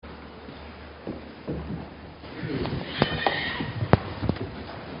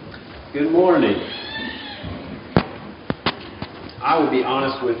Good morning. I will be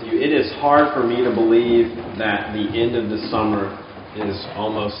honest with you, it is hard for me to believe that the end of the summer is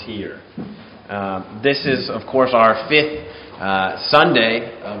almost here. This is, of course, our fifth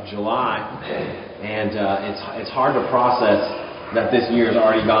Sunday of July, and it's hard to process that this year has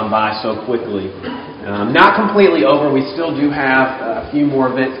already gone by so quickly. Not completely over. We still do have a few more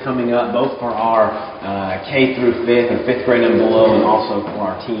events coming up, both for our K through 5th and 5th grade and below, and also for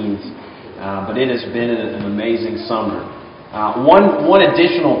our teens. But it has been an amazing summer. One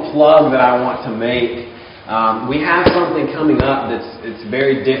additional plug that I want to make. We have something coming up it's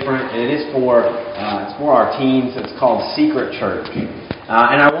very different, and it's for our teens. It's called Secret Church.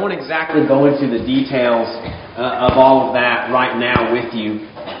 And I won't exactly go into the details of all of that right now with you.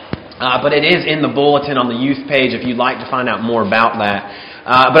 But it is in the bulletin on the youth page if you'd like to find out more about that.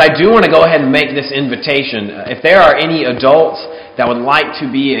 But I do want to go ahead and make this invitation. If there are any adults that would like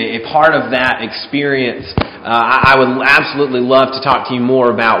to be a part of that experience, I would absolutely love to talk to you more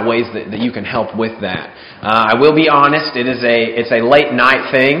about ways that you can help with that. I will be honest, it's a late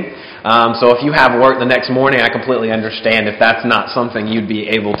night thing. So if you have work the next morning, I completely understand if that's not something you'd be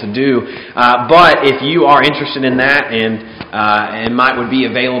able to do. But if you are interested in that and would be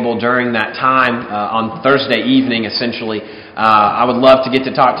available during that time on Thursday evening, essentially, I would love to get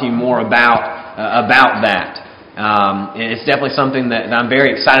to talk to you more about that. It's definitely something that I'm very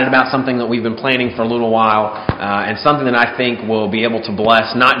excited about, something that we've been planning for a little while, and something that I think will be able to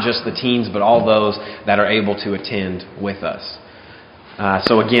bless not just the teens, but all those that are able to attend with us.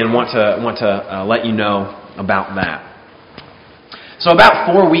 So again, want to let you know about that. So about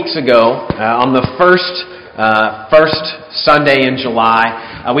 4 weeks ago, on the first Sunday in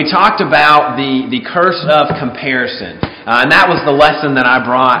July, we talked about the curse of comparison, and that was the lesson that I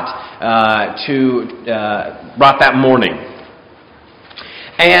brought that morning.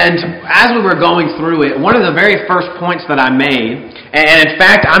 And as we were going through it, one of the very first points that I made, and in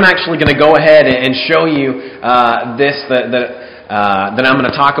fact, I'm actually going to go ahead and show you this that I'm going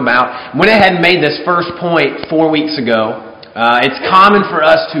to talk about. Went ahead and made this first point 4 weeks ago. It's common for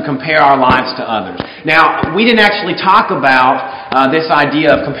us to compare our lives to others. Now, we didn't actually talk about this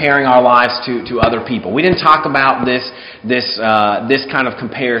idea of comparing our lives to other people. We didn't talk about this kind of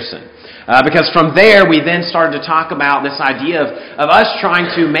comparison. Because from there, we then started to talk about this idea of us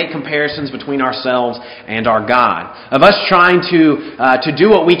trying to make comparisons between ourselves and our God. Of us trying to do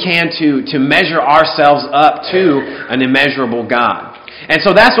what we can to measure ourselves up to an immeasurable God. And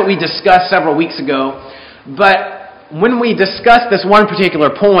so that's what we discussed several weeks ago. But when we discussed this one particular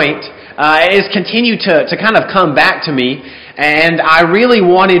point, it has continued to kind of come back to me. And I really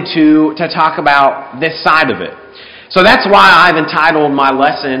wanted to talk about this side of it. So that's why I've entitled my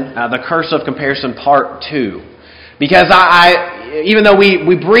lesson, The Curse of Comparison Part 2. Because even though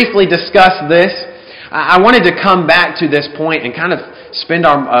we briefly discussed this, I wanted to come back to this point and kind of spend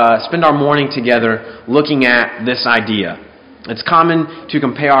our morning together looking at this idea. It's common to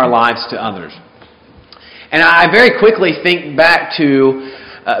compare our lives to others. And I very quickly think back to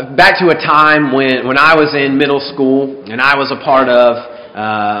a time when I was in middle school and I was a part of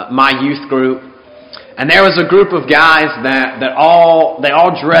my youth group. And there was a group of guys that all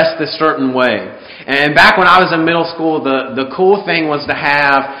dressed a certain way. And back when I was in middle school, the cool thing was to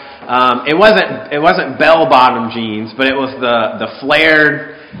have it wasn't bell-bottom jeans, but it was the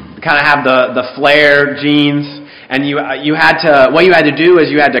flared, kind of have the flared jeans. And you had to do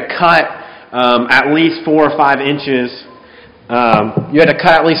is you had to cut at least 4 or 5 inches. You had to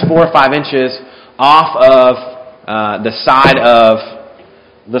cut at least 4 or 5 inches off of the side of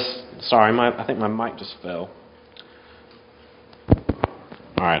the. Sorry, I think my mic just fell. All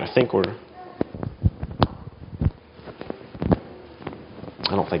right, I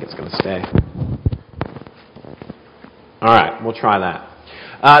don't think it's going to stay. All right, we'll try that.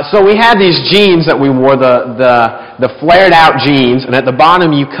 So we had these jeans that we wore, the flared out jeans, and at the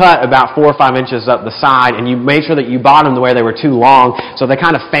bottom you cut about 4 or 5 inches up the side, and you made sure that you bottomed where they were too long, so they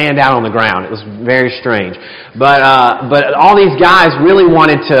kind of fanned out on the ground. It was very strange. But all these guys really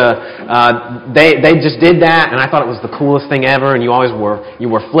wanted to, they just did that, and I thought it was the coolest thing ever, and you wore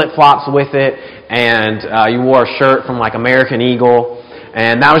flip-flops with it, and you wore a shirt from like American Eagle,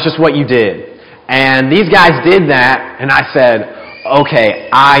 and that was just what you did. And these guys did that, and I said, okay,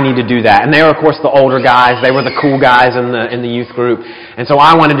 I need to do that. And they were, of course, the older guys. They were the cool guys in the youth group. And so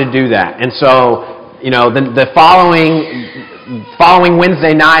I wanted to do that. And so, the following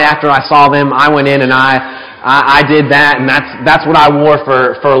Wednesday night after I saw them, I went in and I did that, and that's what I wore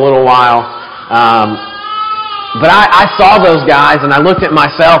for a little while. But I saw those guys, and I looked at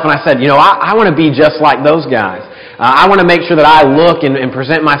myself, and I said, I want to be just like those guys. I want to make sure that I look and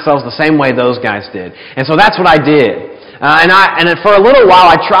present myself the same way those guys did. And so that's what I did. And for a little while,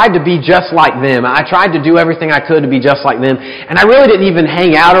 I tried to be just like them. I tried to do everything I could to be just like them. And I really didn't even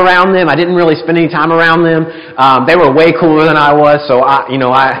hang out around them. I didn't really spend any time around them. They were way cooler than I was, so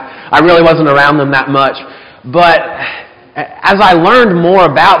I really wasn't around them that much. But as I learned more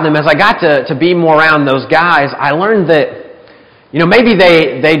about them, as I got to be more around those guys, I learned that maybe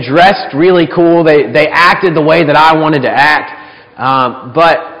they dressed really cool. They acted the way that I wanted to act,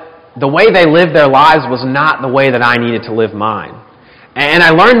 but the way they lived their lives was not the way that I needed to live mine. And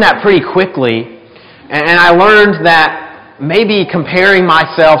I learned that pretty quickly. And I learned that maybe comparing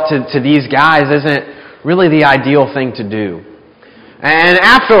myself to these guys isn't really the ideal thing to do. And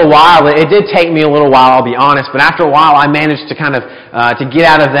after a while, it did take me a little while, I'll be honest, but after a while I managed to kind of to get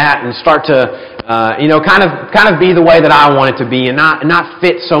out of that and start to kind of be the way that I wanted to be and not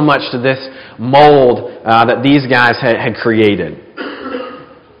fit so much to this mold that these guys had created.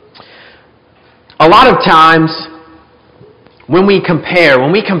 A lot of times, when we compare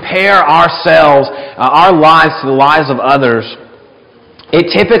ourselves, our lives to the lives of others,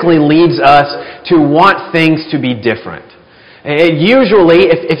 it typically leads us to want things to be different. Usually,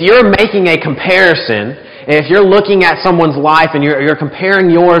 if you're making a comparison, if you're looking at someone's life and you're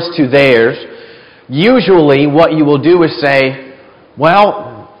comparing yours to theirs, usually what you will do is say,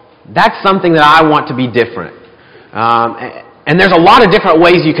 well, that's something that I want to be different. And there's a lot of different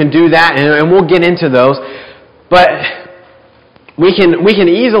ways you can do that, and we'll get into those. But we can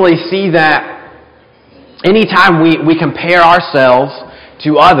easily see that anytime we compare ourselves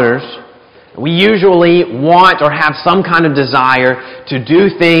to others, we usually want or have some kind of desire to do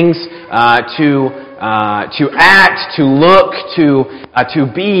things, to act, to look, to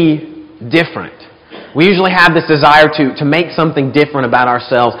be different. We usually have this desire to make something different about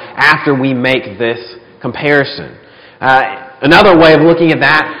ourselves after we make this comparison. Another way of looking at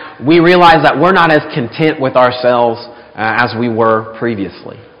that, we realize that we're not as content with ourselves as we were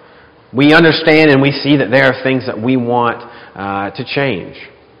previously. We understand and we see that there are things that we want to change.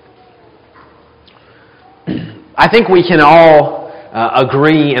 I think we can all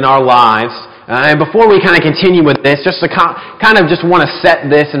agree in our lives, and before we kind of continue with this, just to kind of just want to set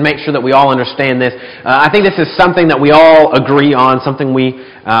this and make sure that we all understand this, I think this is something that we all agree on, something we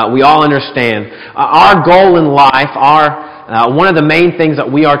all understand. Our goal in life, one of the main things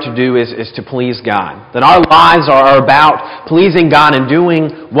that we are to do is to please God. That our lives are about pleasing God and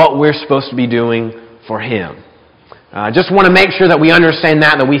doing what we're supposed to be doing for Him. Just want to make sure that we understand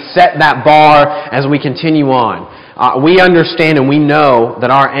that we set that bar as we continue on. We understand and we know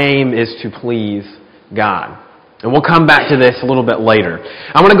that our aim is to please God. And we'll come back to this a little bit later.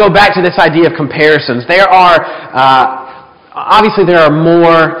 I want to go back to this idea of comparisons. Obviously there are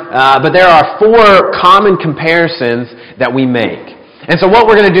more, but there are 4 common comparisons that we make. And so what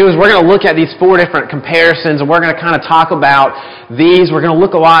we're going to do is we're going to look at these 4 different comparisons, and we're going to kind of talk about these. We're going to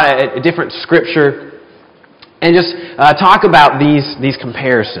look a lot at different scripture and just talk about these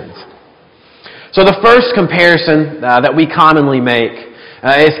comparisons. So the first comparison that we commonly make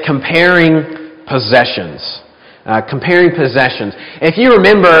is comparing possessions. Comparing possessions. If you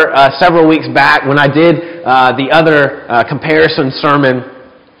remember several weeks back when I did the other comparison sermon,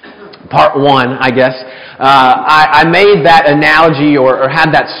 part 1, I guess, I made that analogy or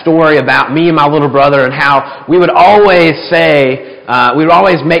had that story about me and my little brother and how we would always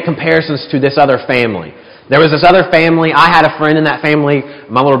make comparisons to this other family. There was this other family, I had a friend in that family,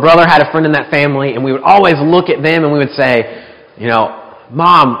 my little brother had a friend in that family, and we would always look at them and we would say,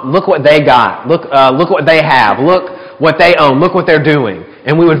 Mom, look what they got. Look what they have. Look what they own. Look what they're doing.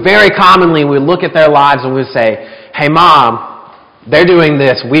 And we would very commonly, we would look at their lives and we would say, hey, Mom, they're doing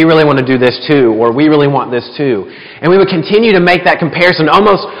this. We really want to do this too. Or we really want this too. And we would continue to make that comparison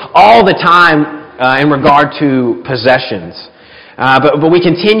almost all the time in regard to possessions. But we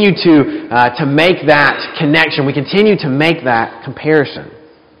continue to make that connection. We continue to make that comparison.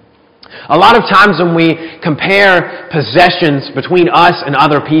 A lot of times when we compare possessions between us and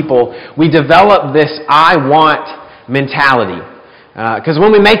other people, we develop this I want mentality. Because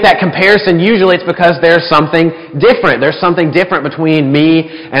when we make that comparison, usually it's because there's something different. There's something different between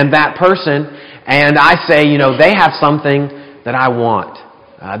me and that person. And I say, they have something that I want.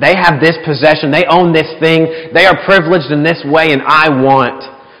 They have this possession. They own this thing. They are privileged in this way, and I want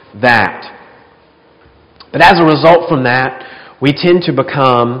that. But as a result from that, we tend to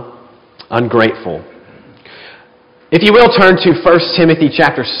become ungrateful. If you will, turn to 1 Timothy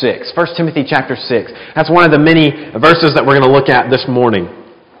chapter 6. 1 Timothy chapter 6. That's one of the many verses that we're going to look at this morning.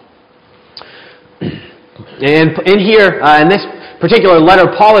 And in here, in this particular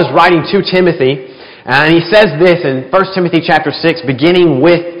letter, Paul is writing to Timothy. And he says this in 1 Timothy chapter 6, beginning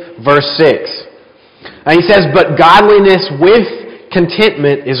with verse 6. He says, "But godliness with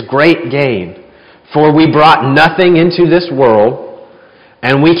contentment is great gain, for we brought nothing into this world,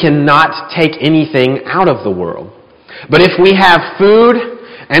 and we cannot take anything out of the world. But if we have food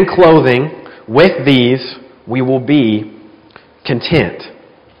and clothing, with these we will be content."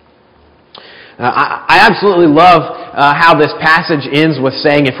 I absolutely love how this passage ends with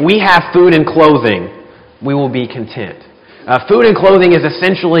saying, if we have food and clothing, we will be content. Food and clothing is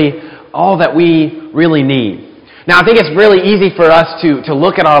essentially all that we really need. Now, I think it's really easy for us to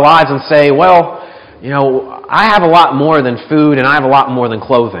look at our lives and say, well, I have a lot more than food and I have a lot more than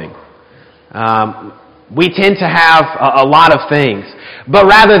clothing. We tend to have a lot of things. But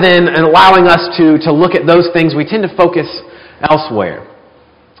rather than allowing us to look at those things, we tend to focus elsewhere.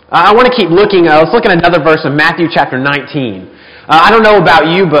 I want to keep looking. Let's look at another verse in Matthew chapter 19. I don't know about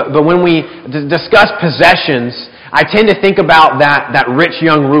you, but when we discuss possessions, I tend to think about that rich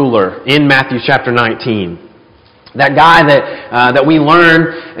young ruler in Matthew chapter 19. That guy that we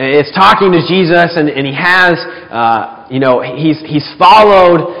learn is talking to Jesus, and he has, he's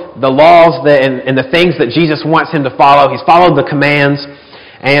followed the laws and the things that Jesus wants him to follow. He's followed the commands.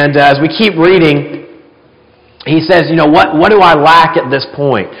 And as we keep reading, he says, what do I lack at this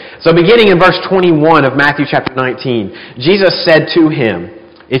point? So beginning in verse 21 of Matthew chapter 19, Jesus said to him,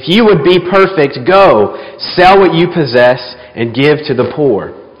 "If you would be perfect, go, sell what you possess and give to the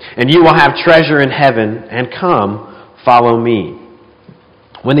poor, and you will have treasure in heaven, and come, follow me."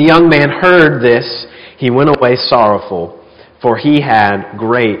 When the young man heard this, he went away sorrowful, for he had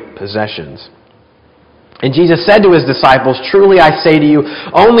great possessions. And Jesus said to his disciples, "Truly I say to you,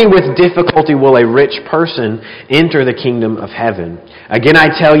 only with difficulty will a rich person enter the kingdom of heaven. Again I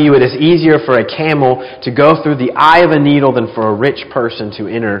tell you, it is easier for a camel to go through the eye of a needle than for a rich person to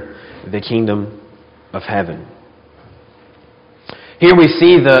enter the kingdom of heaven." Here we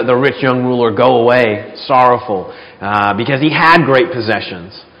see the rich young ruler go away sorrowful because he had great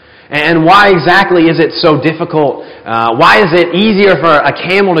possessions. And why exactly is it so difficult? Why is it easier for a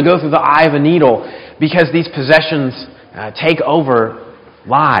camel to go through the eye of a needle? Because these possessions take over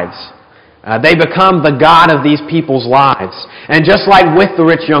lives. They become the God of these people's lives. And just like with the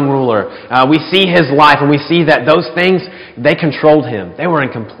rich young ruler, we see his life and we see that those things, they controlled him. They were in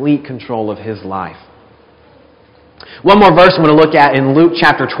complete control of his life. One more verse I'm going to look at in Luke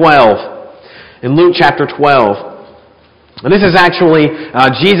chapter 12. In Luke chapter 12. And this is actually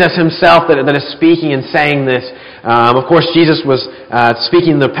Jesus himself that is speaking and saying this. Of course, Jesus was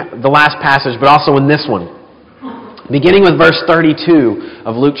speaking the last passage, but also in this one. Beginning with verse 32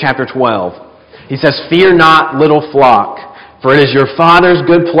 of Luke chapter 12. He says, "Fear not, little flock, for it is your Father's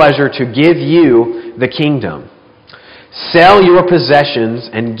good pleasure to give you the kingdom. Sell your possessions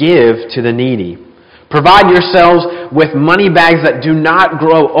and give to the needy. Provide yourselves with money bags that do not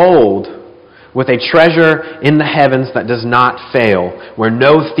grow old, with a treasure in the heavens that does not fail, where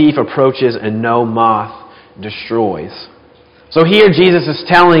no thief approaches and no moth destroys." So here Jesus is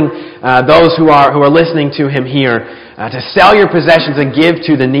telling those who are listening to him here to sell your possessions and give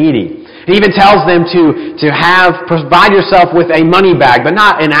to the needy. He even tells them to provide yourself with a money bag, but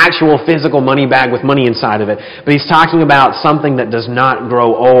not an actual physical money bag with money inside of it. But he's talking about something that does not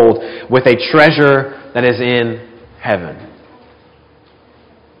grow old, with a treasure that is in heaven.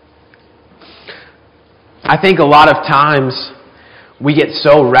 I think a lot of times we get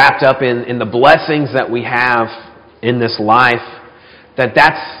so wrapped up in the blessings that we have in this life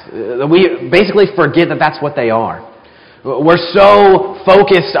that we basically forget that that's what they are. We're so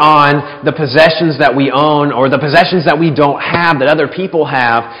focused on the possessions that we own or the possessions that we don't have, that other people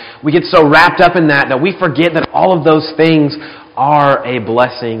have. We get so wrapped up in that we forget that all of those things are a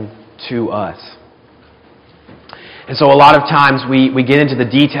blessing to us. And so a lot of times we get into the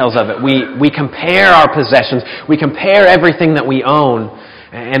details of it. We compare our possessions. We compare everything that we own,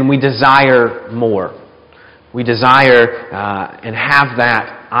 and we desire more. We desire and have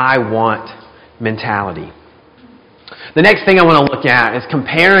that I want mentality. The next thing I want to look at is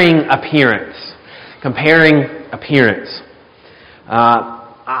comparing appearance. Comparing appearance.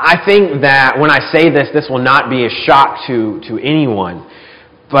 I think that when I say this will not be a shock to anyone.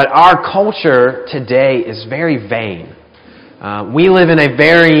 But our culture today is very vain. We live in a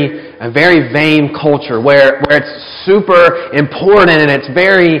very vain culture where it's super important and it's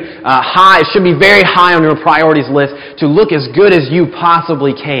very high. It should be very high on your priorities list to look as good as you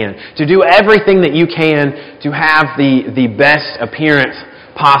possibly can, to do everything that you can to have the best appearance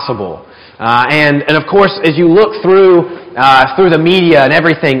possible. And of course, as you look through the media and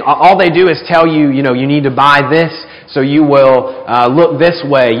everything, all they do is tell you, you need to buy this so you will look this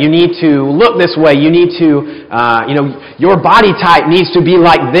way. You need to look this way. You need to, your body type needs to be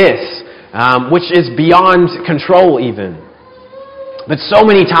like this, which is beyond control even. But so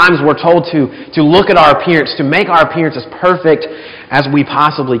many times we're told to look at our appearance, to make our appearance as perfect as we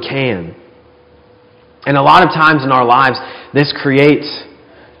possibly can. And a lot of times in our lives, this creates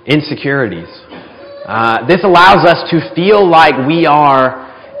insecurities. This allows us to feel like we are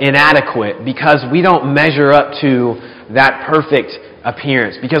inadequate because we don't measure up to that perfect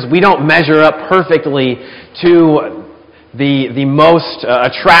appearance, because we don't measure up perfectly to the most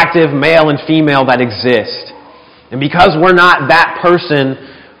attractive male and female that exist. And because we're not that person,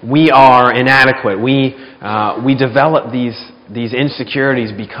 we are inadequate. We develop these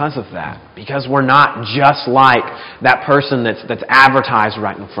insecurities because of that, because we're not just like that person that's advertised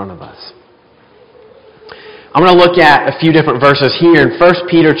right in front of us. I'm going to look at a few different verses here in 1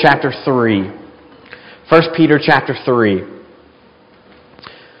 Peter chapter 3. 1 Peter chapter 3.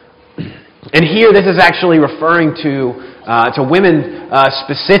 And here this is actually referring to women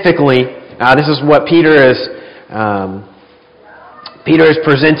specifically. This is what Peter is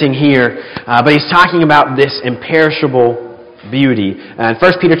presenting here. But he's talking about this imperishable beauty. In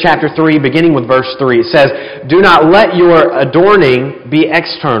 1 Peter chapter 3, beginning with verse 3, it says, "Do not let your adorning be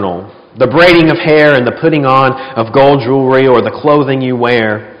external, the braiding of hair and the putting on of gold jewelry or the clothing you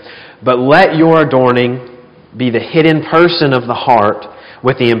wear, but let your adorning be the hidden person of the heart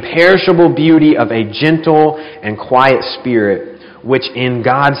with the imperishable beauty of a gentle and quiet spirit, which in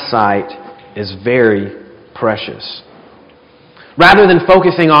God's sight is very precious." Rather than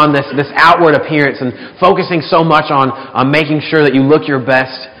focusing on this outward appearance and focusing so much on making sure that you look your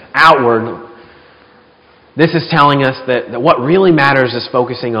best outward, this is telling us that what really matters is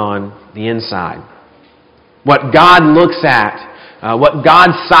focusing on the inside. What God looks at, what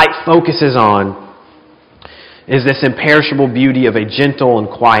God's sight focuses on, is this imperishable beauty of a gentle and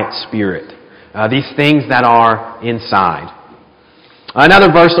quiet spirit. These things that are inside. Another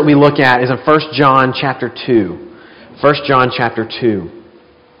verse that we look at is in 1 John chapter 2. 1 John chapter 2.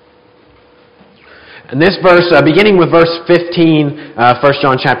 And this verse, beginning with verse 15, 1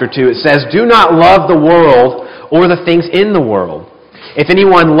 John chapter 2, it says, "Do not love the world or the things in the world. If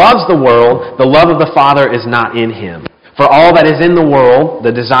anyone loves the world, the love of the Father is not in him. For all that is in the world,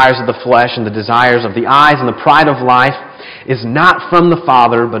 the desires of the flesh and the desires of the eyes and the pride of life, is not from the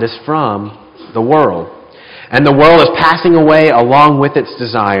Father, but is from the world. And the world is passing away along with its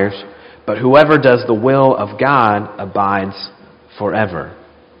desires, but whoever does the will of God abides forever."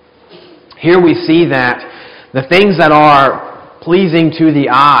 Here we see that the things that are pleasing to the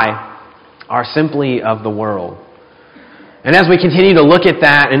eye are simply of the world. And as we continue to look at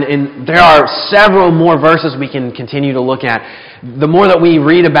that, and there are several more verses we can continue to look at, the more that we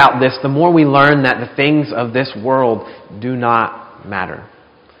read about this, the more we learn that the things of this world do not matter.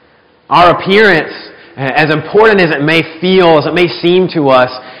 Our appearance, as important as it may feel, as it may seem to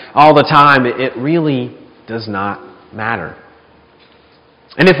us all the time, it really does not matter.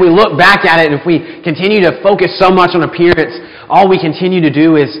 And if we look back at it, and if we continue to focus so much on appearance, all we continue to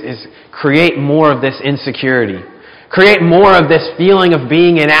do is create more of this insecurity. Create more of this feeling of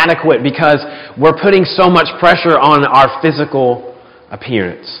being inadequate because we're putting so much pressure on our physical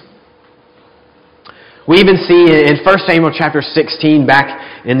appearance. We even see in 1 Samuel chapter 16 back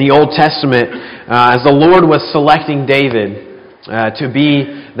in the Old Testament, as the Lord was selecting David to be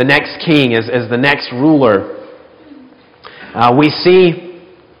the next king, as the next ruler, we see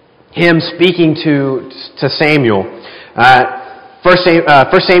him speaking to Samuel. 1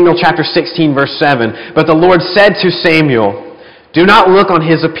 Samuel chapter 16 verse 7, "But the Lord said to Samuel, 'Do not look on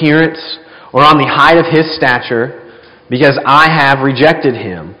his appearance or on the height of his stature, because I have rejected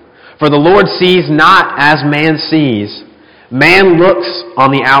him. For the Lord sees not as man sees. Man looks on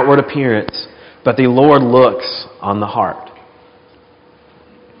the outward appearance, but the Lord looks on the heart.'"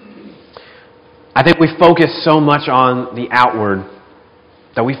 I think we focus so much on the outward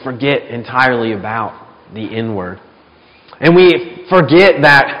that we forget entirely about the inward. And we forget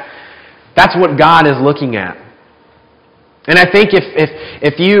that that's what God is looking at. And I think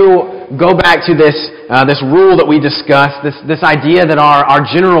if you go back to this rule that we discussed, this idea that our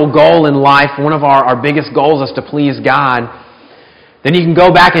general goal in life, one of our biggest goals is to please God, then you can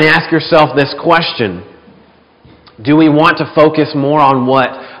go back and ask yourself this question. Do we want to focus more on what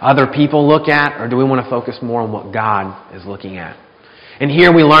other people look at, or do we want to focus more on what God is looking at? And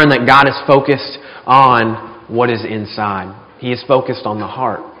here we learn that God is focused on what is inside. He is focused on the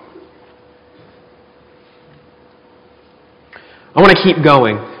heart. I want to keep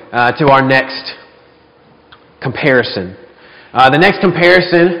going to our next comparison. The next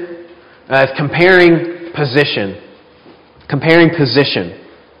comparison is comparing position. Comparing position.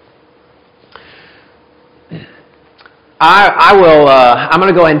 I'm going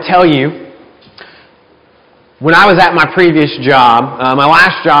to go ahead and tell you, when I was at my previous job, my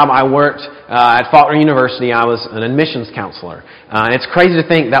last job, I worked at Faulkner University. I was an admissions counselor. And it's crazy to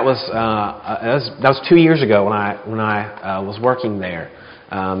think that was 2 years ago when I was working there.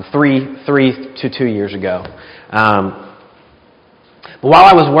 3 to 2 years ago. But while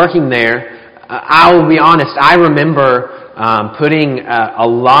I was working there, I will be honest, I remember putting a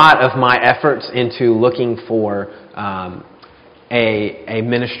lot of my efforts into looking for a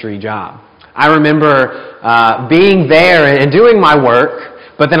ministry job. I remember being there and doing my work,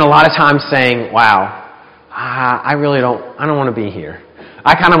 but then a lot of times saying, wow, I don't want to be here.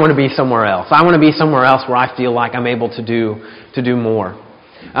 I kind of want to be somewhere else. I want to be somewhere else where I feel like I'm able to do more.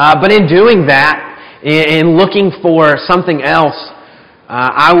 But in doing that, in looking for something else,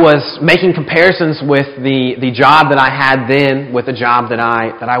 I was making comparisons with the job that I had then with the job that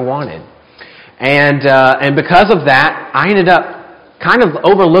I wanted. And because of that, I ended up kind of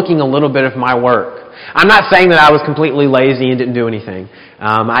overlooking a little bit of my work. I'm not saying that I was completely lazy and didn't do anything.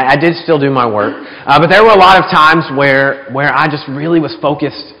 I did still do my work. But there were a lot of times where I just really was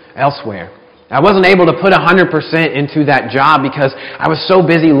focused elsewhere. I wasn't able to put 100% into that job because I was so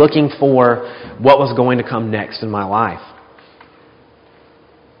busy looking for what was going to come next in my life.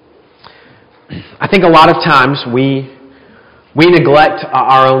 I think a lot of times we neglect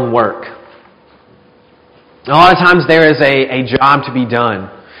our own work. A lot of times there is a job to be done.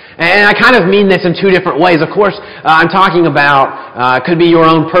 And I kind of mean this in two different ways. Of course, I'm talking about, it could be your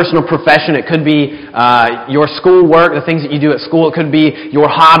own personal profession. It could be your school work, the things that you do at school. It could be your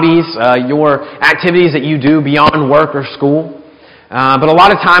hobbies, your activities that you do beyond work or school. But a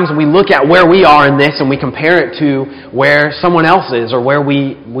lot of times we look at where we are in this and we compare it to where someone else is or where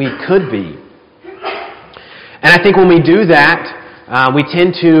we could be. And I think when we do that, we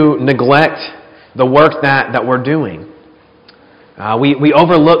tend to neglect the work that we're doing. We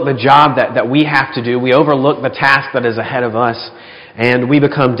overlook the job that we have to do. We overlook the task that is ahead of us, and we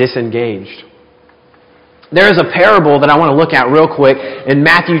become disengaged. There is a parable that I want to look at real quick in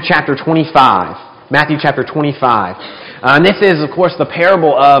Matthew chapter 25. Matthew chapter 25. And this is, of course, the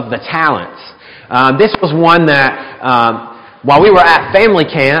parable of the talents. This was one that, while we were at family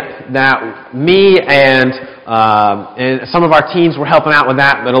camp, that me and some of our teams were helping out with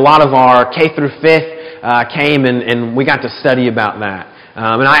that, but a lot of our K through 5th came and we got to study about that.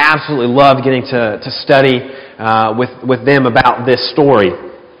 And I absolutely loved getting to study with them about this story.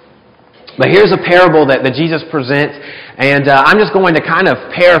 But here's a parable that Jesus presents, and I'm just going to kind of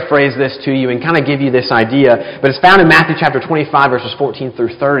paraphrase this to you and kind of give you this idea. But it's found in Matthew chapter 25, verses 14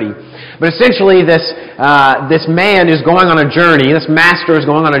 through 30. But essentially, this man is going on a journey. This master is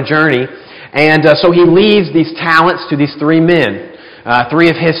going on a journey, and so he leaves these talents to these 3 men, 3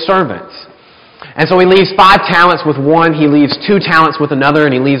 of his servants. And so he leaves 5 talents with one, he leaves 2 talents with another,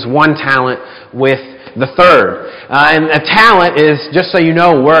 and he leaves 1 talent with the third. And a talent is, just so you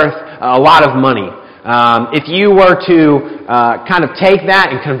know, worth a lot of money. If you were to kind of take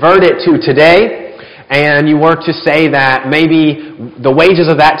that and convert it to today, and you were to say that maybe the wages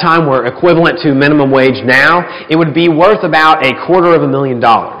of that time were equivalent to minimum wage now, it would be worth about $250,000.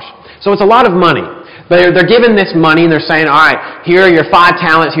 So it's a lot of money. But they're given this money and they're saying, all right, here are your 5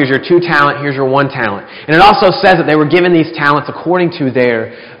 talents, here's your 2 talent, here's your 1 talent. And it also says that they were given these talents according to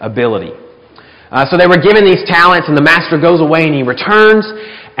their ability. So they were given these talents and the master goes away and he returns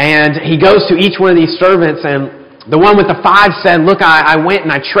and he goes to each one of these servants, and the one with the 5 said, look, I went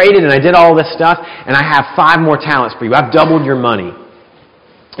and I traded and I did all this stuff and I have 5 more talents for you. I've doubled your money.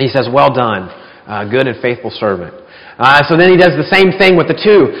 He says, well done, good and faithful servant. So then he does the same thing with the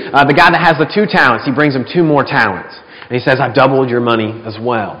 2. The guy that has the 2 talents, he brings him 2 more talents. And he says, I've doubled your money as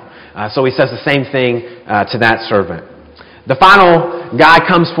well. So he says the same thing to that servant. The final guy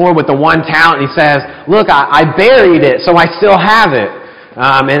comes forward with the 1 talent and he says, look, I buried it, so I still have it.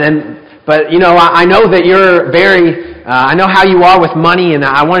 But you know, I know that you're I know how you are with money, and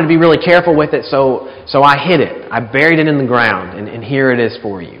I wanted to be really careful with it, so I hid it. I buried it in the ground, and here it is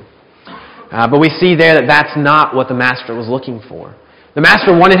for you. But we see there that that's not what the master was looking for. The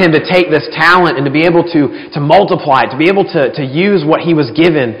master wanted him to take this talent and to be able to multiply it, to be able to use what he was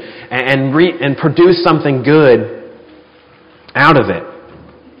given and produce something good out of it.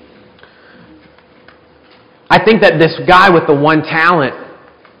 I think that this guy with the 1 talent,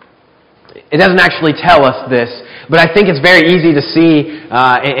 it doesn't actually tell us this, but I think it's very easy to see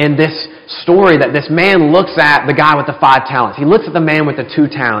in this story that this man looks at the guy with the 5 talents. He looks at the man with the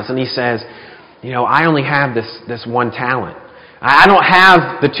 2 talents and he says, you know, I only have this 1 talent. I don't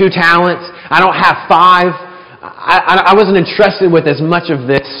have the 2 talents. I don't have 5 I wasn't entrusted with as much of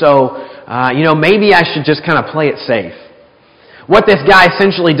this, so, maybe I should just kind of play it safe. What this guy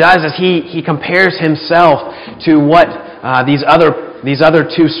essentially does is he compares himself to what these other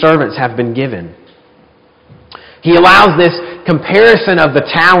two servants have been given. He allows this comparison of the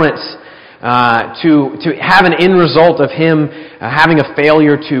talents to have an end result of him having a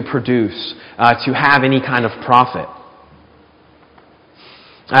failure to produce, to have any kind of profit.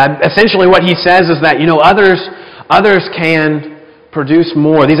 Essentially what he says is that, others can produce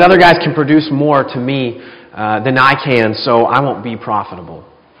more. These other guys can produce more to me than I can, so I won't be profitable.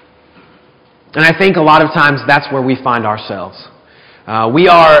 And I think a lot of times that's where we find ourselves. We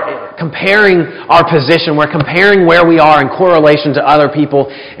are comparing our position. We're comparing where we are in correlation to other people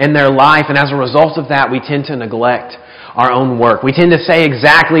in their life, and as a result of that, we tend to neglect our own work. We tend to say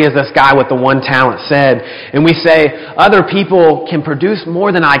exactly as this guy with the one talent said, and we say, other people can produce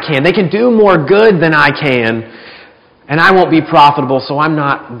more than I can. They can do more good than I can, and I won't be profitable, so I'm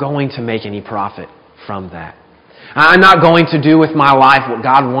not going to make any profit from that. I'm not going to do with my life what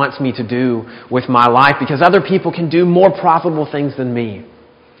God wants me to do with my life because other people can do more profitable things than me.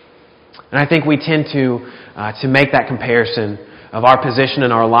 And I think we tend to make that comparison of our position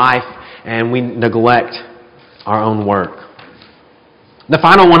in our life, and we neglect our own work. The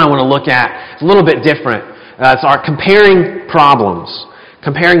final one I want to look at is a little bit different. It's our comparing problems.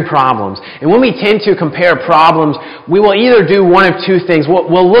 Comparing problems. And when we tend to compare problems, we will either do one of two things.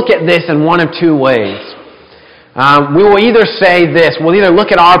 We'll look at this in one of two ways. We will either say this. We'll either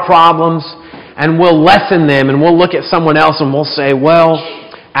look at our problems and we'll lessen them, and we'll look at someone else and we'll say, well,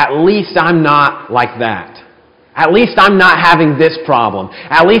 at least I'm not like that. At least I'm not having this problem.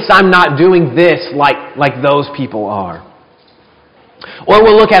 At least I'm not doing this like those people are. Or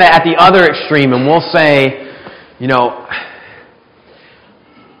we'll look at it at the other extreme and we'll say,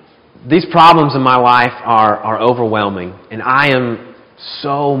 these problems in my life are overwhelming, and I am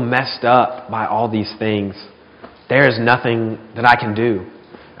so messed up by all these things. There is nothing that I can do.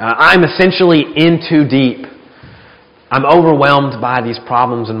 I'm essentially in too deep. I'm overwhelmed by these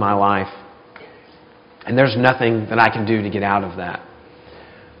problems in my life, and there's nothing that I can do to get out of that.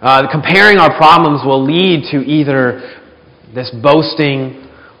 Comparing our problems will lead to either this boasting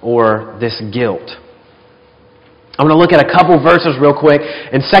or this guilt. I'm going to look at a couple verses real quick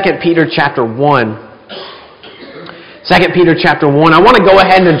in 2 Peter chapter 1. 2 Peter chapter 1. I want to go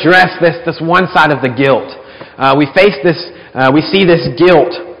ahead and address this one side of the guilt. We face this, we see this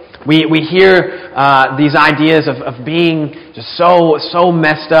guilt. We hear these ideas of being just so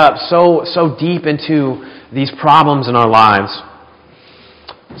messed up, so deep into these problems in our lives.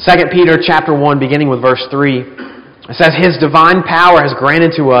 2 Peter chapter 1, beginning with verse 3. It says, His divine power has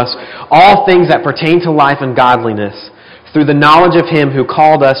granted to us all things that pertain to life and godliness through the knowledge of Him who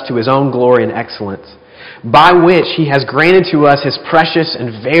called us to His own glory and excellence, by which He has granted to us His precious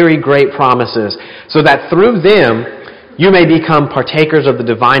and very great promises, so that through them you may become partakers of the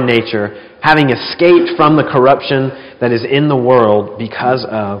divine nature, having escaped from the corruption that is in the world because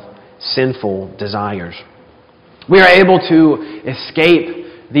of sinful desires. We are able to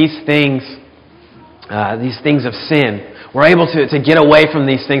escape these things of sin. We're able to get away from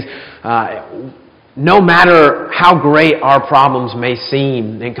these things. No matter how great our problems may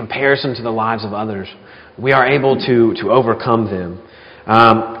seem in comparison to the lives of others, we are able to overcome them.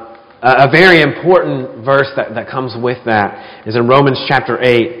 A very important verse that comes with that is in Romans chapter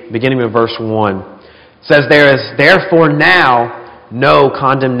 8, beginning with verse 1. It says, There is therefore now no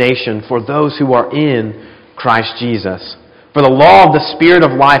condemnation for those who are in Christ Jesus. For the law of the Spirit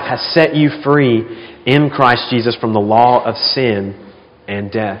of life has set you free in Christ Jesus from the law of sin and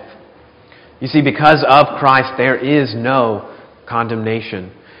death. You see, because of Christ, there is no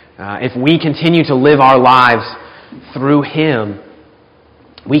condemnation. If we continue to live our lives through Him,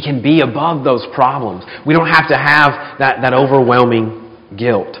 we can be above those problems. We don't have to have that overwhelming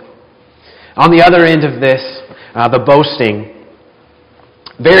guilt. On the other end of this, the boasting.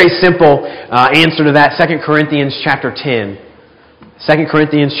 Very simple answer to that, 2 Corinthians chapter 10. 2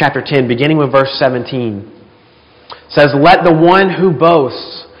 Corinthians chapter 10, beginning with verse 17. Says, Let the one who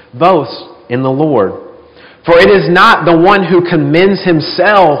boasts, boast in the Lord. For it is not the one who commends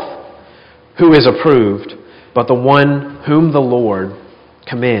himself who is approved, but the one whom the Lord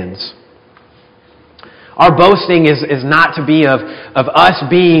commends. Our boasting is not to be of us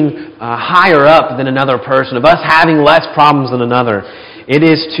being higher up than another person, of us having less problems than another. It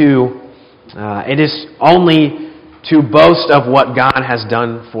is only to boast of what God has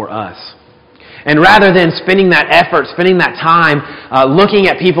done for us. And rather than spending that effort, spending that time looking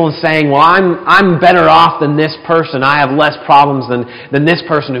at people and saying, well, I'm better off than this person. I have less problems than this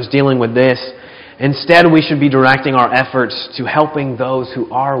person who's dealing with this. Instead, we should be directing our efforts to helping those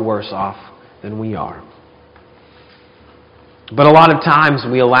who are worse off than we are. But a lot of times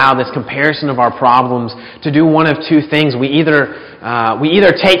we allow this comparison of our problems to do one of two things. We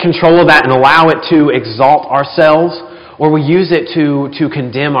either take control of that and allow it to exalt ourselves, or we use it to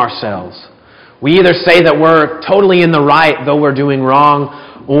condemn ourselves. We either say that we're totally in the right, though we're doing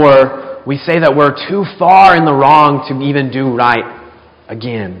wrong, or we say that we're too far in the wrong to even do right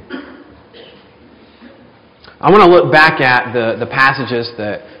again. I want to look back at the passages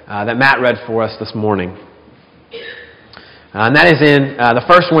that Matt read for us this morning. And that is the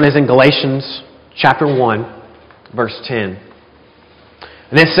first one is in Galatians chapter 1, verse 10.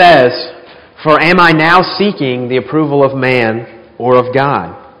 And it says, "For am I now seeking the approval of man or of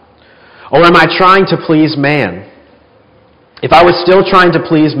God? Or am I trying to please man? If I was still trying to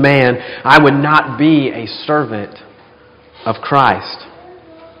please man, I would not be a servant of Christ."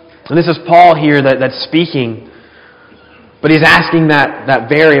 And this is Paul here that's speaking, but he's asking that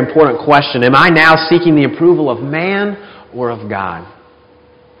very important question. Am I now seeking the approval of man or of God?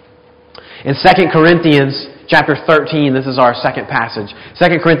 In 2 Corinthians chapter 13, this is our second passage.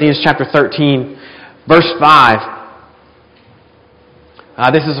 2 Corinthians chapter 13, verse 5.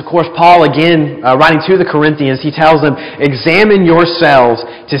 This is, of course, Paul again writing to the Corinthians. He tells them, "Examine yourselves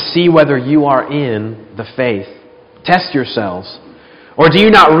to see whether you are in the faith. Test yourselves. Or do you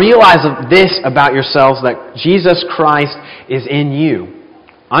not realize this about yourselves, that Jesus Christ is in you,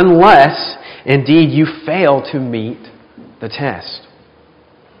 unless indeed you fail to meet the test?"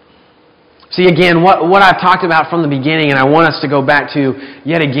 See, again, what I've talked about from the beginning, and I want us to go back to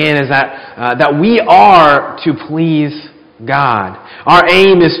yet again, is that we are to please God. Our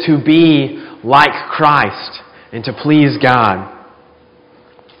aim is to be like Christ and to please God.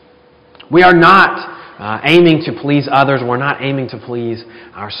 We are not aiming to please others. We're not aiming to please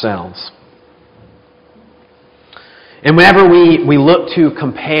ourselves. And whenever we look to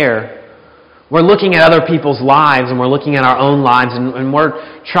compare, we're looking at other people's lives and we're looking at our own lives, and we're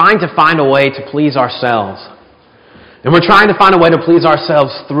trying to find a way to please ourselves. And we're trying to find a way to please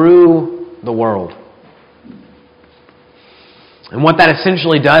ourselves through the world. And what that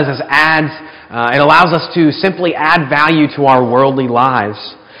essentially does is it allows us to simply add value to our worldly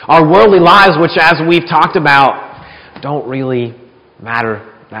lives. Our worldly lives, which, as we've talked about, don't really matter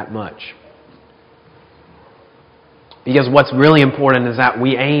that much. Because what's really important is that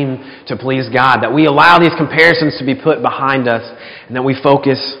we aim to please God, that we allow these comparisons to be put behind us, and that we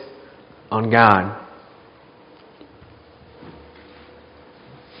focus on God.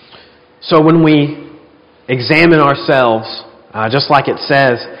 So when we examine ourselves, just like it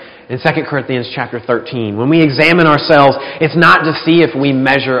says in 2 Corinthians chapter 13, when we examine ourselves, it's not to see if we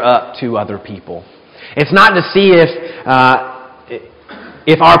measure up to other people. It's not to see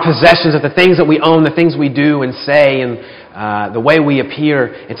if our possessions, if the things that we own, the things we do and say, and the way we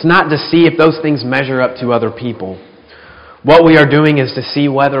appear, it's not to see if those things measure up to other people. What we are doing is to see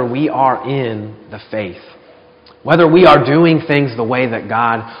whether we are in the faith, whether we are doing things the way that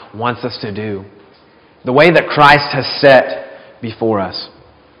God wants us to do, the way that Christ has set before us.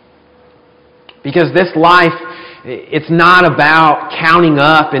 Because this life, it's not about counting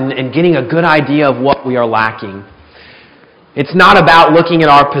up and getting a good idea of what we are lacking. It's not about looking at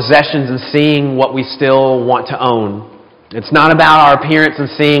our possessions and seeing what we still want to own. It's not about our appearance and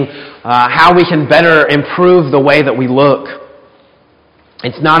seeing how we can better improve the way that we look.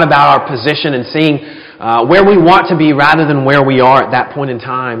 It's not about our position and seeing where we want to be rather than where we are at that point in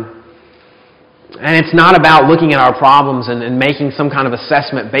time. And it's not about looking at our problems and making some kind of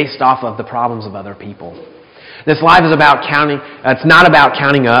assessment based off of the problems of other people. This life is about it's not about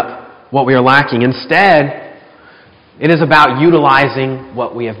counting up what we are lacking. Instead, it is about utilizing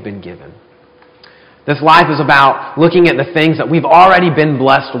what we have been given. This life is about looking at the things that we've already been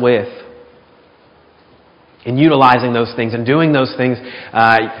blessed with and utilizing those things and doing those things,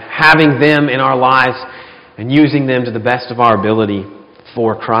 having them in our lives and using them to the best of our ability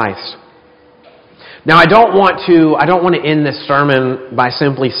for Christ. Now, I don't want to end this sermon by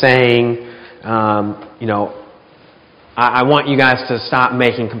simply saying, I want you guys to stop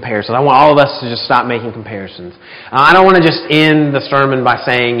making comparisons. I want all of us to just stop making comparisons. I don't want to just end the sermon by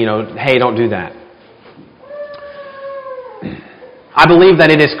saying, hey, don't do that. I believe that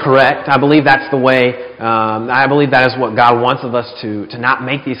it is correct. I believe that's the way. I believe that is what God wants of us to not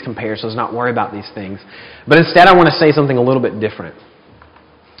make these comparisons, not worry about these things. But instead, I want to say something a little bit different.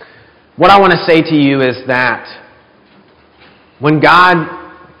 What I want to say to you is that when God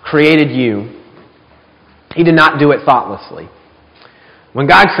created you, He did not do it thoughtlessly. When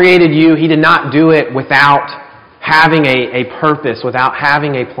God created you, He did not do it without having a purpose, without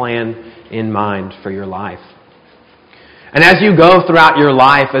having a plan in mind for your life. And as you go throughout your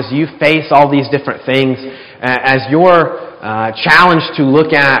life, as you face all these different things, as you're challenged to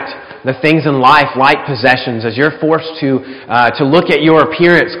look at the things in life like possessions, as you're forced to look at your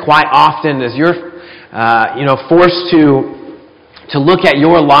appearance quite often, as you're forced to look at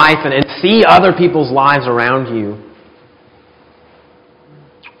your life and see other people's lives around you,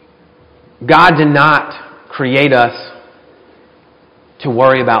 God did not create us to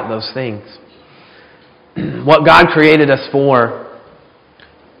worry about those things. What God created us for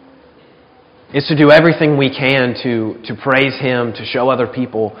is to do everything we can to praise Him, to show other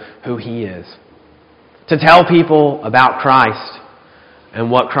people who He is, to tell people about Christ and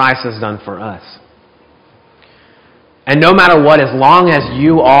what Christ has done for us. And no matter what, as long as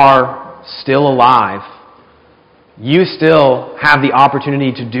you are still alive, you still have the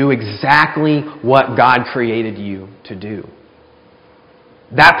opportunity to do exactly what God created you to do.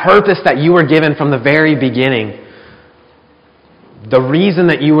 That purpose that you were given from the very beginning, the reason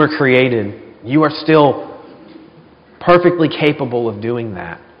that you were created, you are still perfectly capable of doing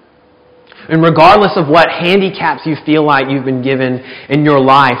that. And regardless of what handicaps you feel like you've been given in your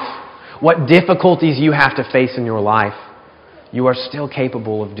life, what difficulties you have to face in your life, you are still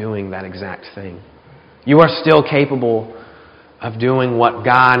capable of doing that exact thing. You are still capable of doing what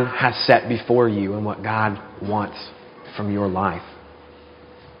God has set before you and what God wants from your life.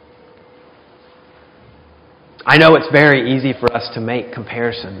 I know it's very easy for us to make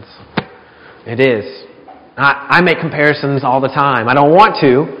comparisons. It is. I make comparisons all the time. I don't want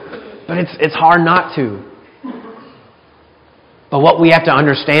to, but it's hard not to. But what we have to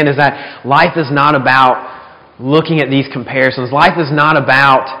understand is that life is not about looking at these comparisons. Life is not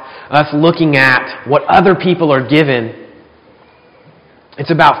about us looking at what other people are given.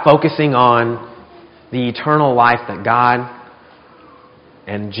 It's about focusing on the eternal life that God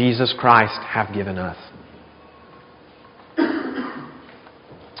and Jesus Christ have given us.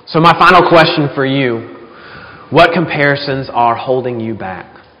 So my final question for you, what comparisons are holding you back?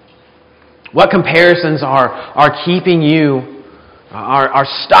 What comparisons are keeping you, are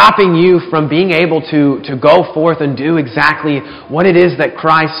stopping you from being able to go forth and do exactly what it is that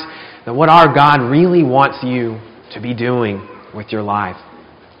Christ, that what our God really wants you to be doing with your life?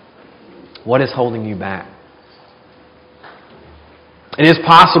 What is holding you back? It is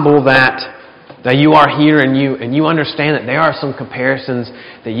possible that you are here and you understand that there are some comparisons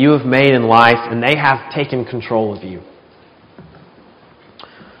that you have made in life and they have taken control of you.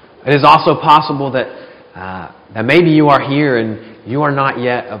 It is also possible that maybe you are here and you are not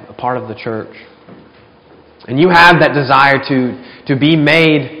yet a part of the church. And you have that desire to be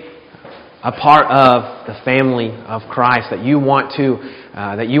made a part of the family of Christ, that you want to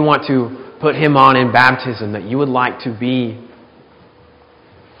put Him on in baptism, that you would like to be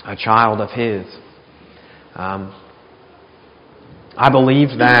a child of His. I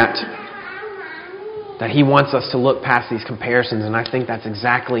believe that He wants us to look past these comparisons, and I think that's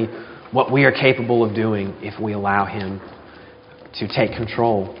exactly what we are capable of doing if we allow Him to take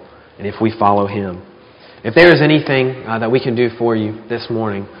control and if we follow Him. If there is anything that we can do for you this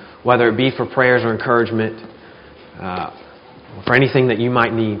morning, whether it be for prayers or encouragement, for anything that you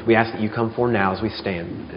might need, we ask that you come forward now as we stand.